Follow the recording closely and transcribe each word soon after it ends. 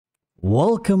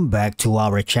Welcome back to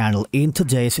our channel. In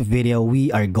today's video,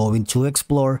 we are going to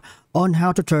explore on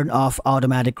how to turn off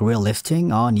automatic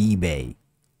relisting on eBay.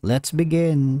 Let's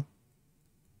begin.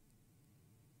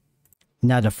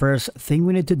 Now, the first thing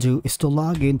we need to do is to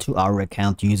log into our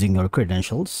account using your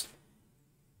credentials.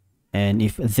 And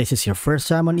if this is your first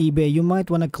time on eBay, you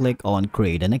might want to click on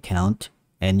create an account,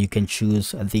 and you can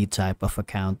choose the type of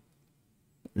account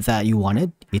that you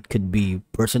wanted. It could be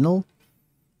personal,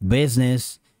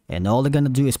 business, and all you're gonna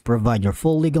do is provide your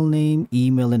full legal name,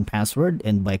 email, and password,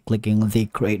 and by clicking the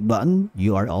create button,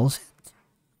 you are all set.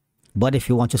 But if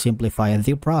you want to simplify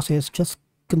the process, just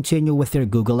continue with your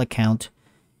Google account,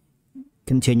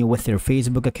 continue with your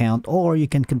Facebook account, or you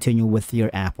can continue with your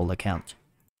Apple account.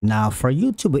 Now, for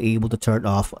you to be able to turn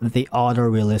off the auto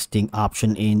relisting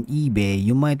option in eBay,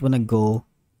 you might want to go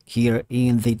here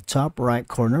in the top right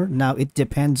corner. Now, it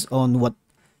depends on what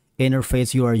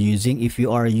interface you are using. If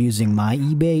you are using my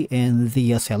eBay and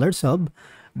the seller sub,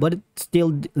 but it's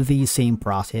still the same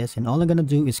process, and all I'm gonna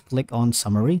do is click on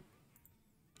summary.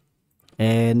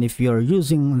 And if you're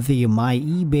using the my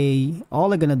eBay,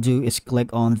 all I'm gonna do is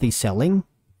click on the selling.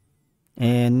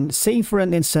 And say for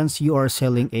an instance you are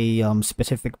selling a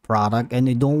specific product and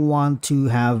you don't want to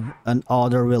have an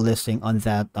auto relisting on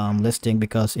that listing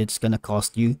because it's gonna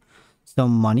cost you some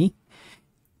money.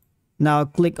 Now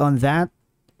click on that,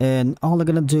 and all I'm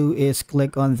gonna do is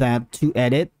click on that to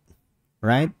edit,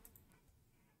 right?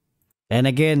 And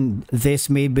again,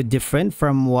 this may be different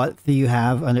from what you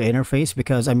have on the interface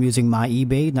because I'm using my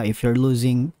eBay. Now, if you're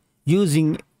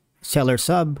using seller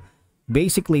sub,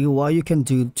 basically what you can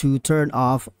do to turn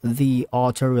off the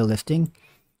auto relisting,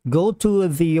 go to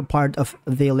the part of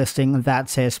the listing that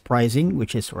says pricing,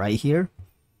 which is right here.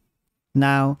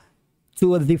 Now,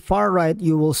 to the far right,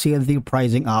 you will see the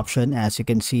pricing option, as you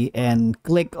can see, and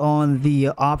click on the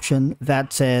option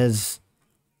that says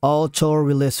auto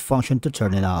relist function to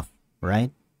turn it off, right?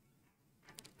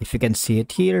 If you can see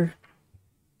it here,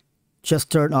 just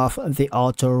turn off the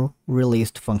auto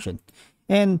relist function.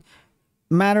 And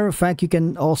matter of fact, you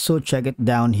can also check it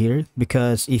down here,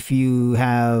 because if you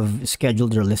have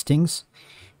scheduled your listings,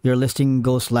 your listing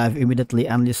goes live immediately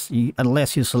unless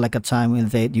you select a time and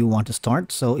date you want to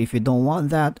start. So if you don't want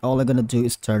that, all I'm gonna do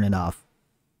is turn it off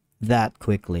that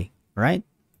quickly, right?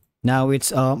 Now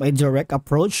it's a direct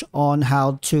approach on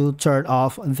how to turn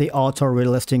off the auto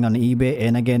relisting on eBay.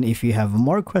 And again, if you have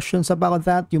more questions about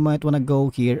that, you might want to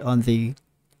go here on the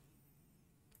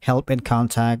help and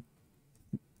contact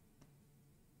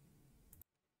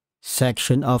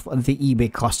section of the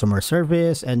eBay customer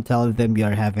service and tell them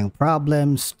you're having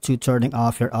problems to turning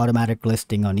off your automatic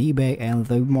listing on eBay, and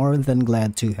they're more than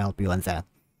glad to help you on that.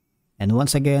 And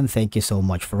once again, thank you so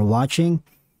much for watching.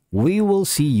 We will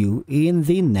see you in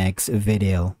the next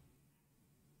video.